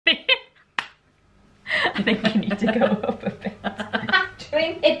I think you need to go up a bit. I'm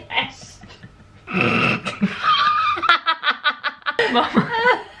doing my best. Mum.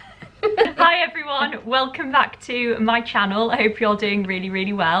 Hi everyone, welcome back to my channel. I hope you're doing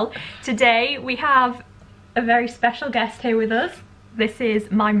really well. Today we have a very special guest here with us. This is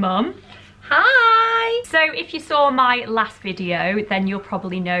my mum. Hi! So if you saw my last video, then you'll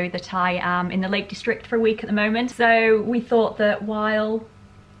probably know that I am in the Lake District for a week at the moment. So we thought that while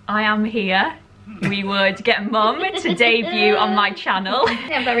I am here, we would get Mum to debut on my channel.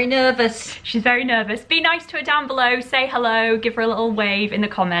 I'm very nervous. She's very nervous. Be nice to her down below, say hello, give her a little wave in the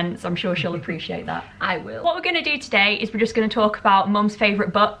comments. I'm sure she'll appreciate that. I will. What we're going to do today is we're just going to talk about Mum's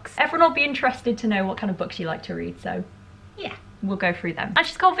favourite books. Everyone will be interested to know what kind of books you like to read, so yeah, we'll go through them. And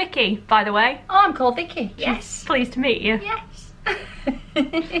she's called Vicky, by the way. Oh, I'm called Vicky. Yes. Pleased to meet you. Yes.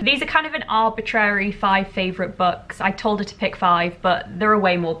 These are kind of an arbitrary 5 favourite books. I told her to pick 5, but there are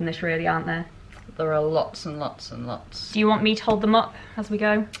way more than this really, aren't there? There are lots and lots and lots. Do you want me to hold them up as we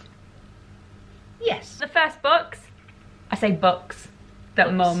go? Yes. The first books, I say books,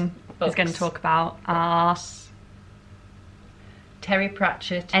 that Mum is going to talk about are Terry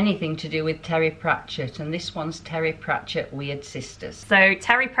Pratchett, anything to do with Terry Pratchett, and this one's Terry Pratchett Weird Sisters. So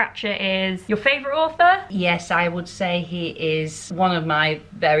Terry Pratchett is your favourite author? Yes, I would say he is one of my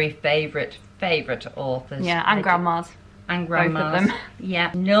very favourite authors. Yeah, and Grandma's. And Grandma's. Both of them.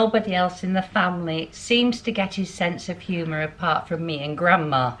 Yeah, nobody else in the family seems to get his sense of humour apart from me and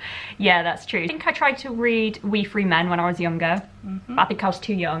Grandma. Yeah, that's true. I think I tried to read We Free Men when I was younger, but I think I was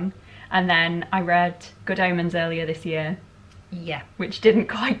too young. And then I read Good Omens earlier this year. Yeah. Which didn't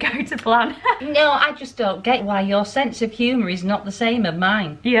quite go to plan. No, I just don't get why your sense of humour is not the same as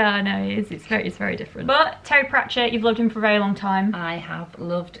mine. Yeah, I know, it is. It's very different. But Terry Pratchett, you've loved him for a very long time. I have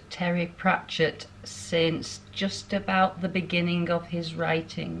loved Terry Pratchett since just about the beginning of his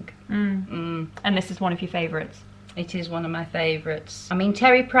writing. And this is one of your favourites. It is one of my favourites. I mean,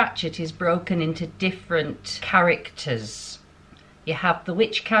 Terry Pratchett is broken into different characters. You have the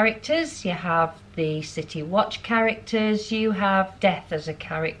witch characters, you have the City Watch characters, you have Death as a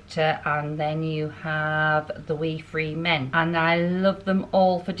character, and then you have the We Free Men. And I love them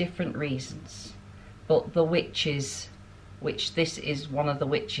all for different reasons. But the witches, which this is one of the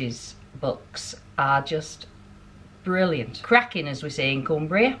witches books, are just brilliant. Cracking, as we say in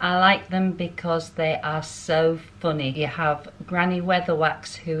Cumbria. I like them because they are so funny. You have Granny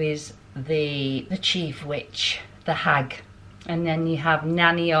Weatherwax, who is the chief witch, the hag. And then you have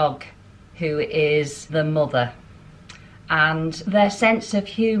Nanny Og, who is the mother. And their sense of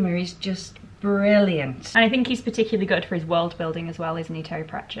humour is just brilliant. And I think he's particularly good for his world building as well, isn't he, Terry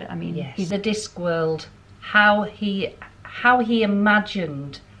Pratchett? I mean, yes. He's the Discworld. How he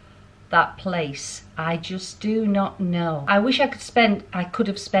imagined that place, I just do not know. I wish I could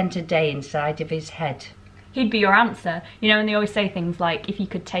have spent a day inside of his head. He'd be your answer. You know, and they always say things like, if you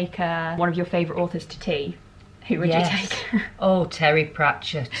could take one of your favourite authors to tea, who would you take? Oh, Terry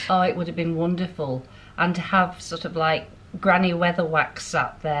Pratchett. Oh, it would have been wonderful. And to have sort of like Granny Weatherwax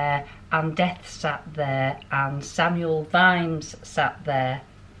sat there, and Death sat there, and Samuel Vimes sat there.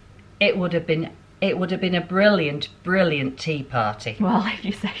 It would have been a brilliant tea party. Well, if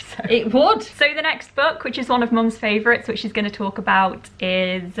you say so. It would. So the next book, which is one of Mum's favourites, which she's going to talk about,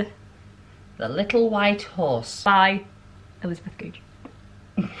 is The Little White Horse by Elizabeth Googe.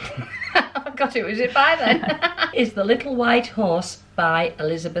 I forgot it was it by then. Is The Little White Horse by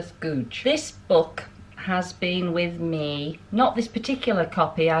Elizabeth Googe. This book has been with me, not this particular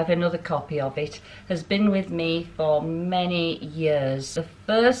copy, I have another copy of it, has been with me for many years. The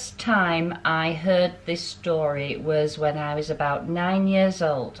first time I heard this story was when I was about 9 years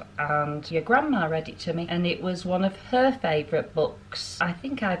old, and your grandma read it to me, and it was one of her favourite books. I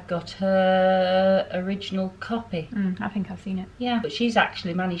think I've got her original copy. I think I've seen it. Yeah, but she's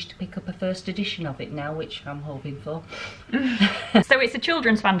actually managed to pick up a first edition of it now, which I'm hoping for. So it's a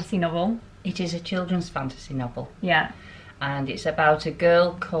children's fantasy novel. It is a children's fantasy novel. Yeah. And it's about a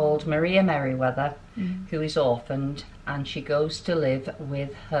girl called Maria Merriweather who is orphaned, and she goes to live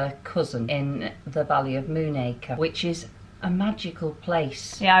with her cousin in the Valley of Moonacre, which is a magical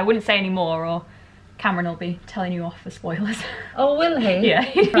place. Yeah, I wouldn't say any more, or Cameron will be telling you off for spoilers. Oh, will he? Yeah,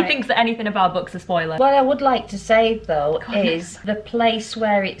 he Right. thinks that anything about books is a spoiler. What I would like to say, though, is the place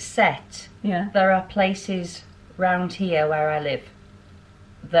where it's set. Yeah. There are places round here where I live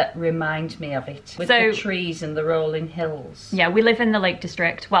that remind me of it, with the trees and the rolling hills. Yeah, we live in the Lake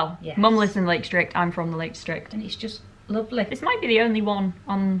District. Well, yes. Mum lives in the Lake District, I'm from the Lake District. And it's just lovely. This might be the only one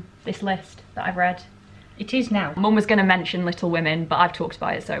on this list that I've read. It is now. Mum was going to mention Little Women, but I've talked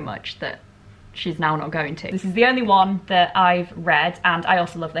about it so much that she's now not going to. This is the only one that I've read, and I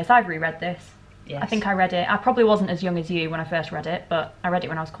also love this. I've reread this Yes. I think I read it. I probably wasn't as young as you when I first read it, but I read it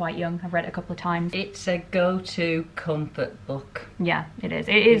when I was quite young. I've read it a couple of times. It's a go-to comfort book. Yeah, it is.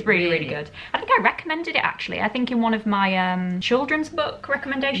 It is really good. I think I recommended it actually. I think in one of my children's book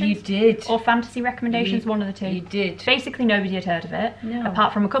recommendations. You did. Or fantasy recommendations, one of the two. You did. Basically nobody had heard of it,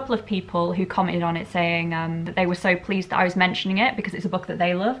 apart from a couple of people who commented on it saying that they were so pleased that I was mentioning it because it's a book that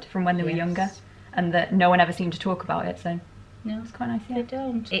they loved from when they were younger, and that no one ever seemed to talk about it, so no, it's quite nice. They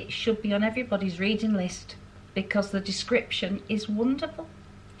don't. It should be on everybody's reading list because the description is wonderful.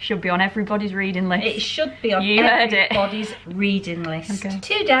 Should be on everybody's reading list. It should be on everybody's reading list. Okay.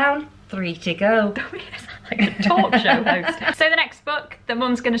 2 down, 3 to go. Like a talk show host. So the next book that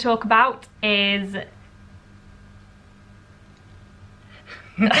Mum's going to talk about is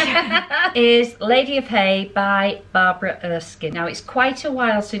Lady of Hay by Barbara Erskine. Now it's quite a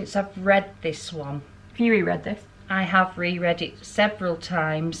while since I've read this one. Have you reread this? I have reread it several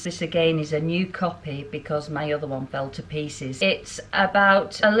times. This again is a new copy because my other one fell to pieces. It's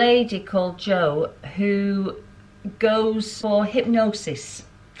about a lady called Jo who goes for hypnosis.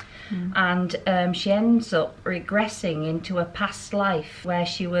 And she ends up regressing into a past life where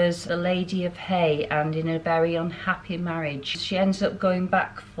she was the Lady of Hay and in a very unhappy marriage. She ends up going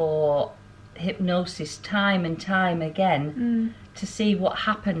back for hypnosis time and time again to see what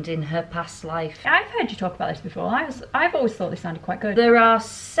happened in her past life. I've heard you talk about this before. I've always thought this sounded quite good. There are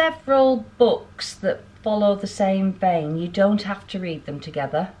several books that follow the same vein. You don't have to read them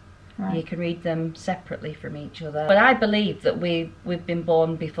together. Right. You can read them separately from each other. But I believe that we've been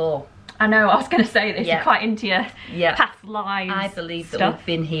born before. I know, I was going to say this. Yeah. You're quite into your Yeah. past lives. I believe that stuff. we've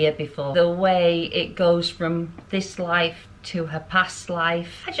been here before. The way it goes from this life to her past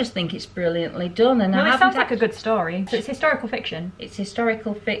life, I just think it's brilliantly done. And Well, I it sounds haven't like a good story. So it's historical fiction. It's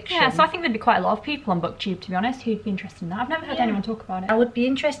historical fiction. Yeah, so I think there'd be quite a lot of people on BookTube, to be honest, who'd be interested in that. I've never heard anyone talk about it. I would be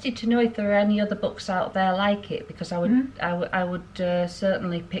interested to know if there are any other books out there like it, because I would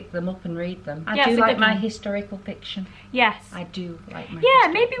certainly pick them up and read them. I Yeah, do it's a like good my one. historical fiction. Yes. I do like my Yeah,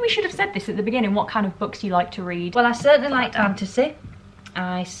 historical maybe we should have said this at the beginning, what kind of books you like to read. Well, I certainly like fantasy.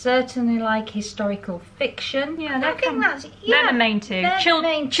 I certainly like historical fiction. Yeah, I think that's they're the main two. they're the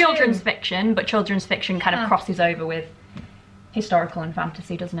main two. Children's fiction, but children's fiction kind of crosses over with historical and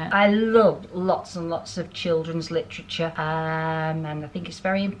fantasy, doesn't it? I love lots and lots of children's literature, and I think it's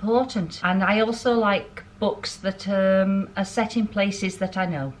very important. And I also like books that are set in places that I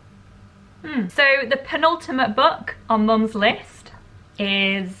know. So the penultimate book on Mum's list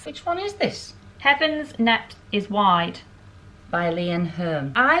is Which one is this? Heaven's Net is Wide. By Leon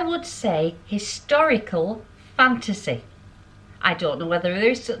Herm. I would say historical fantasy. I don't know whether there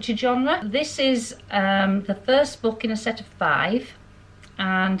is such a genre. This is the first book in a set of 5,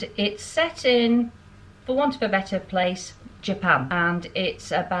 and it's set in, for want of a better place, Japan. And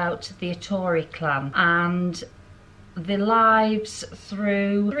it's about the Otori clan and the lives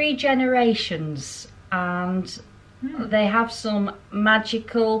through 3 generations, and they have some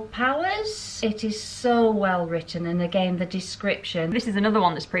magical powers. It is so well written, and again the description. This is another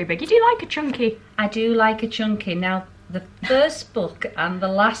one that's pretty big. You do like a chunky. I do like a chunky. Now the first book and the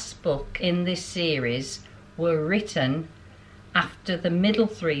last book in this series were written after the middle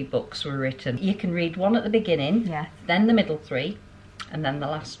 3 books were written. You can read one at the beginning, then the middle 3, and then the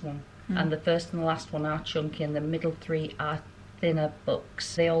last one. And the first and the last one are chunky, and the middle 3 are thinner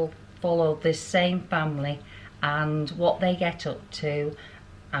books. They all follow this same family and what they get up to,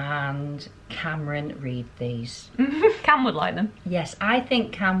 and Cameron read these. Cam would like them. Yes, I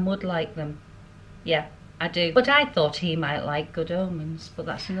think Cam would like them. Yeah, I do. But I thought he might like Good Omens, but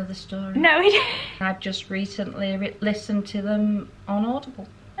that's another story. No, he didn't. I've just recently listened to them on Audible.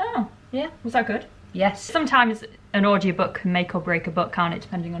 Oh, Yeah. was that good? Yes. Sometimes an audiobook can make or break a book, can't it,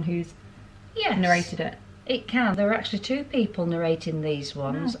 depending on who's Yes. narrated it. It can. There are actually 2 people narrating these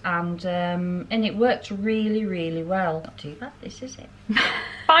ones, and it worked really, really well. Not too bad, this is it.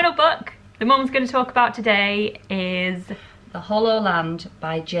 Final book that Mum's going to talk about today is The Hollow Land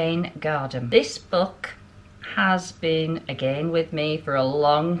by Jane Gardam. This book has been, again, with me for a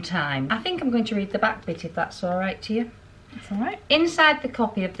long time. I think I'm going to read the back bit, if that's all right to you. That's all right. Inside the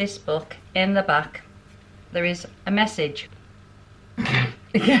copy of this book, in the back, there is a message.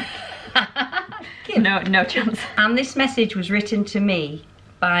 No chance. And this message was written to me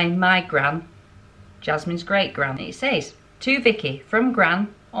by my gran, Jasmine's great gran. It says, "To Vicky, from Gran,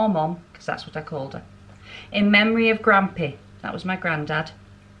 or Mum, because that's what I called her, in memory of Grampy," that was my granddad,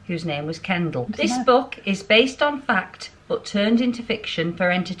 whose name was Kendall. "This book is based on fact, but turned into fiction for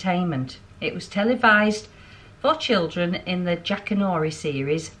entertainment. It was televised for children in the Jackanory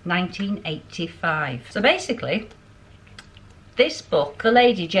series, 1985. So basically, This book, the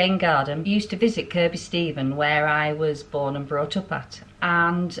lady Jane Garden used to visit Kirby Stephen, where I was born and brought up at,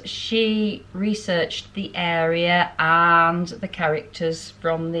 and she researched the area and the characters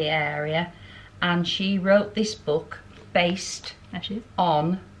from the area, and she wrote this book based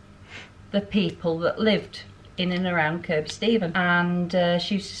on the people that lived in and around Kirby Stephen. And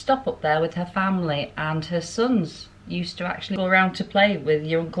she used to stop up there with her family, and her sons used to actually go around to play with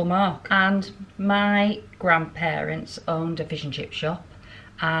your Uncle Mark. And my grandparents owned a fish and chip shop,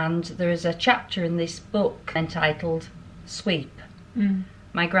 and there is a chapter in this book entitled Sweep.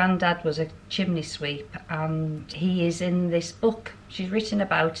 My granddad was a chimney sweep, and he is in this book. She's written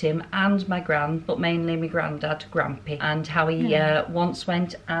about him and my gran, but mainly my granddad, Grampy, and how he once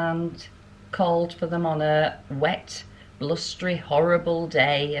went and called for them on a wet, blustery, horrible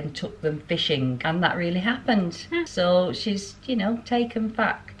day and took them fishing, and that really happened. So she's, you know, taken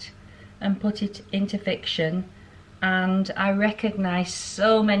fact and put it into fiction, and I recognise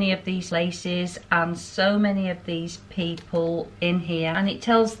so many of these places and so many of these people in here, and it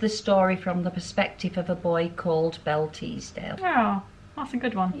tells the story from the perspective of a boy called Bell Teasdale. Oh, that's a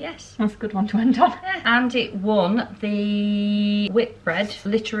good one. Yes. That's a good one to end on. And it won the Whitbread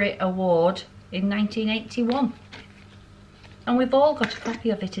Literary Award in 1981. And we've all got a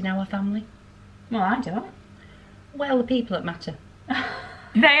copy of it in our family. Well, I don't. Well, the people that matter.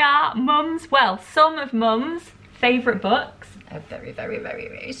 They are Mum's, well, some of Mum's favourite books. They're very, very, very,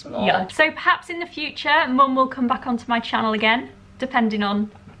 very small. Yeah. So perhaps in the future, Mum will come back onto my channel again, depending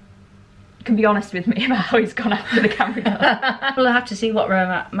on... You can be honest with me about how he's gone after the camera. We'll have to see what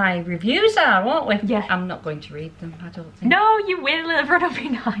my reviews are, won't we? Yeah. I'm not going to read them, I don't think. No, you will. Everyone will be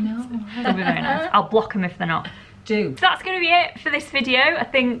nice. No. They'll be very nice. I'll block them if they're not. Do. So that's going to be it for this video. I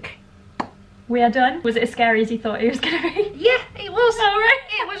think we are done. Was it as scary as you thought it was going to be? Yeah, it was. All right.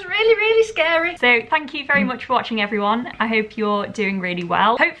 It was really, really scary. So thank you very much for watching, everyone. I hope you're doing really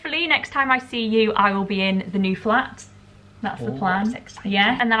well. Hopefully next time I see you, I will be in the new flat. That's the plan. That's exciting.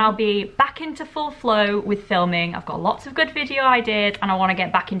 Yeah, and then I'll be back into full flow with filming. I've got lots of good video ideas, and I want to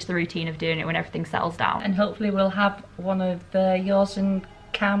get back into the routine of doing it when everything settles down. And hopefully we'll have one of yours and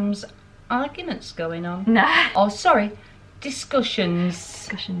Cam's arguments going on. Nah. Oh, sorry. Discussions.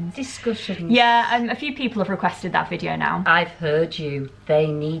 Discussions. Yeah, a few people have requested that video now. I've heard you. They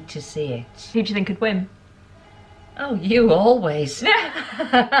need to see it. Who do you think could win? Oh, you always.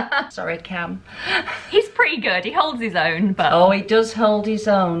 Sorry, Cam. He's pretty good. He holds his own, but... Oh, he does hold his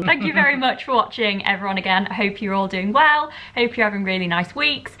own. Thank you very much for watching, everyone, again. I hope you're all doing well. Hope you're having really nice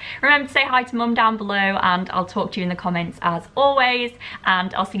weeks. Remember to say hi to Mum down below, and I'll talk to you in the comments as always,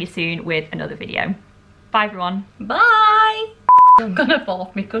 and I'll see you soon with another video. Bye, everyone. Bye. I'm gonna fall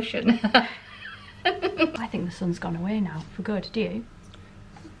off my cushion. I think the sun's gone away now for good. Do you?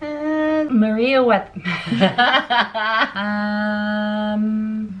 Maria What? What?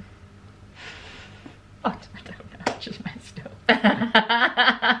 I don't know. I just messed up.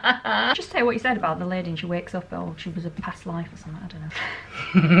 Just say what you said about the lady and she wakes up, or she was a past life or something. I don't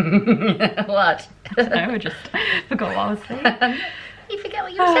know. What? I don't know. I just forgot what I was saying. You forget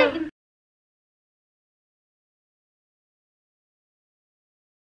what you were saying.